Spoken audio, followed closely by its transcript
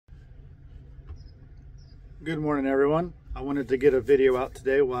Good morning, everyone. I wanted to get a video out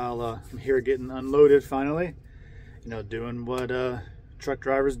today while I'm here getting unloaded finally. You know, doing what truck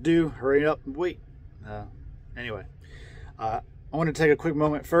drivers do, hurry up and wait. Anyway, I want to take a quick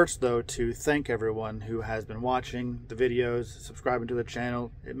moment first, though, to thank everyone who has been watching the videos, subscribing to the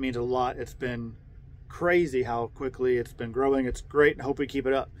channel. It means a lot. It's been crazy how quickly it's been growing. It's great. I hope we keep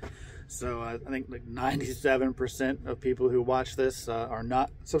it up. So I think like 97% of people who watch this are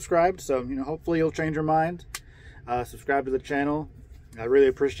not subscribed. So, you know, hopefully you'll change your mind. Subscribe to the channel. I really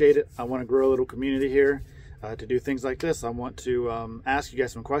appreciate it. I want to grow a little community here to do things like this. I want to ask you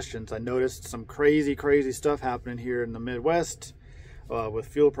guys some questions. I noticed some crazy stuff happening here in the Midwest with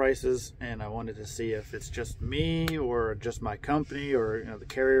fuel prices, and I wanted to see if it's just me or just my company or, you know, the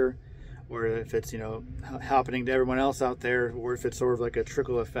carrier, or if it's, you know, happening to everyone else out there, or if it's sort of like a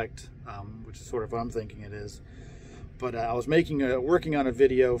trickle effect, which is sort of what I'm thinking it is. But I was working on a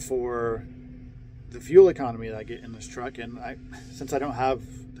video for the fuel economy that I get in this truck, and since I don't have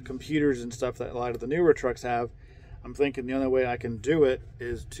the computers and stuff that a lot of the newer trucks have, I'm thinking the only way I can do it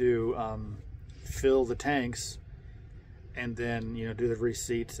is to fill the tanks and then, you know, do the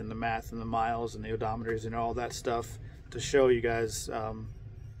receipts and the math and the miles and the odometers and all that stuff to show you guys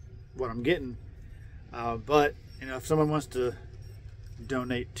what I'm getting. But, you know, if someone wants to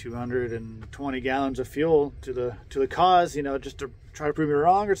donate 220 gallons of fuel to the cause, you know, just to try to prove me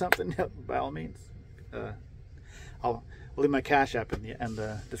wrong or something, by all means, I'll leave my Cash App in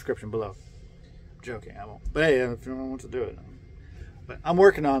the description below. I'm joking, I won't. But hey, if anyone wants to do it, but I'm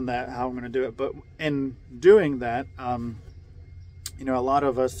working on that, how I'm going to do it. But in doing that, you know, a lot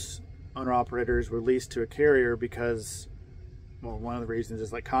of us owner operators were leased to a carrier because, well, one of the reasons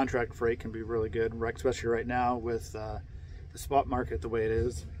is like contract freight can be really good, especially right now with the spot market the way it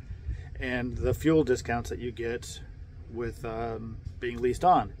is, and the fuel discounts that you get with being leased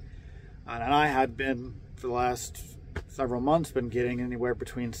on. And I had been, for the last several months, been getting anywhere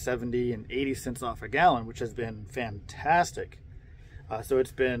between 70 and 80 cents off a gallon, which has been fantastic. So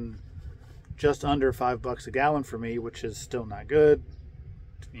it's been just under $5 a gallon for me, which is still not good,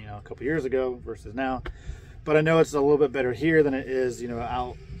 you know, a couple years ago versus now. But I know it's a little bit better here than it is, you know,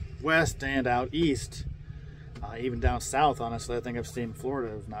 out west and out east. Even down south, honestly, I think I've seen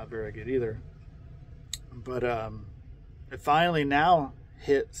Florida is not very good either. But it finally now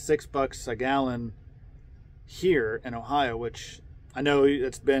hit $6 a gallon here in Ohio, which I know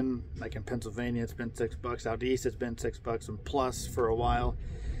it's been, like in Pennsylvania, it's been $6. Out east, it's been $6 and plus for a while.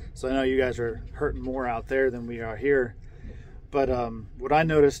 So I know you guys are hurting more out there than we are here. But what I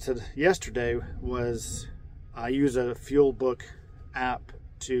noticed yesterday was I use a FuelBook app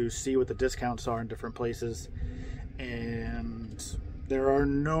to see what the discounts are in different places, and there are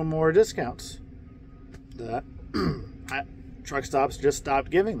no more discounts. That truck stops just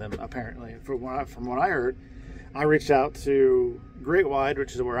stopped giving them, apparently. From what I heard, I reached out to Great Wide,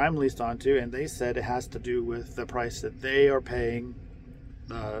 which is where I'm leased onto, and they said it has to do with the price that they are paying,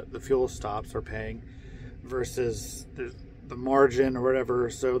 the fuel stops are paying, versus the margin or whatever,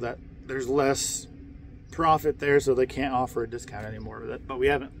 so that there's less profit there, so they can't offer a discount anymore. But we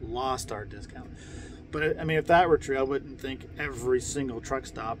haven't lost our discount. But I mean, if that were true, I wouldn't think every single truck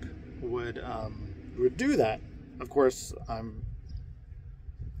stop would do that. Of course, I'm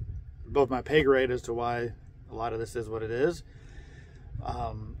above my pay grade as to why a lot of this is what it is.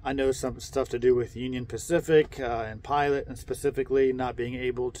 I know some stuff to do with Union Pacific and Pilot, and specifically not being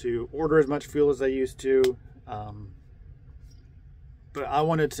able to order as much fuel as they used to. But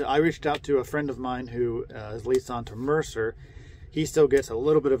I reached out to a friend of mine who is leased on to Mercer. He still gets a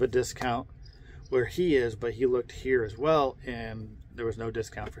little bit of a discount where he is, but he looked here as well, and there was no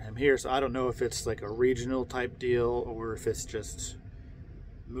discount for him here. So I don't know if it's like a regional type deal or if it's just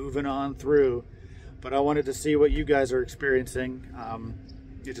moving on through. But I wanted to see what you guys are experiencing.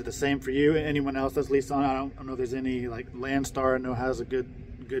 Is it the same for you? Anyone else that's leased on? I don't know if there's any, like Landstar I know has a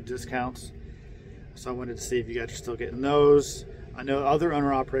good discounts. So I wanted to see if you guys are still getting those. I know other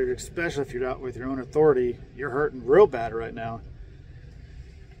owner operators, especially if you're out with your own authority, you're hurting real bad right now.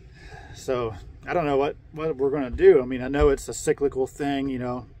 So I don't know what we're going to do. I mean, I know it's a cyclical thing, you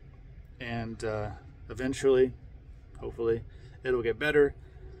know, and eventually, hopefully, it'll get better.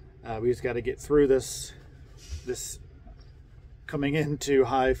 We just got to get through this coming into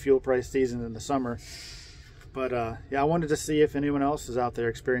high fuel price season in the summer. But yeah, I wanted to see if anyone else is out there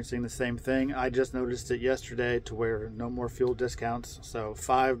experiencing the same thing. I just noticed it yesterday to where no more fuel discounts. So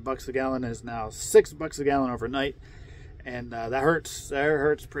 $5 a gallon is now $6 a gallon overnight. And that hurts. That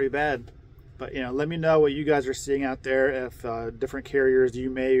hurts pretty bad. But, you know, let me know what you guys are seeing out there. If different carriers you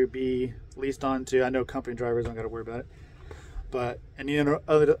may be leased on to. I know company drivers don't got to worry about it. But any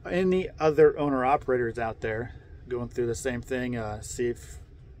other owner operators out there going through the same thing, see if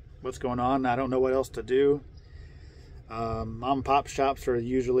what's going on. I don't know what else to do. Mom and pop shops are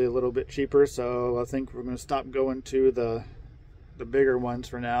usually a little bit cheaper, so I think we're going to stop going to the bigger ones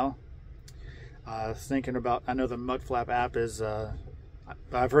for now. Thinking about, I know the Mudflap app is,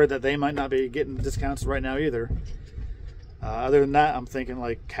 I've heard that they might not be getting discounts right now either. Other than that, I'm thinking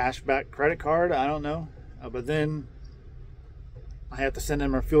like cashback credit card. I don't know, but then I have to send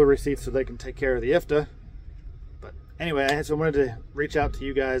them our fuel receipts so they can take care of the IFTA. But anyway, I wanted to reach out to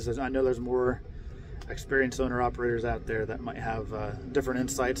you guys, as I know there's more experienced owner operators out there that might have different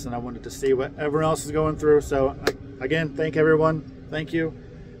insights, and I wanted to see what everyone else is going through. So again, thank everyone. Thank you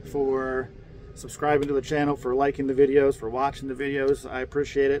for subscribing to the channel, for liking the videos, for watching the videos. I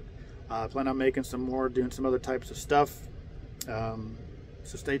appreciate it. I plan on making some more, doing some other types of stuff. So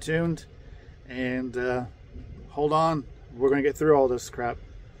stay tuned and hold on. We're going to get through all this crap.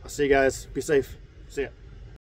 I'll see you guys. Be safe. See ya.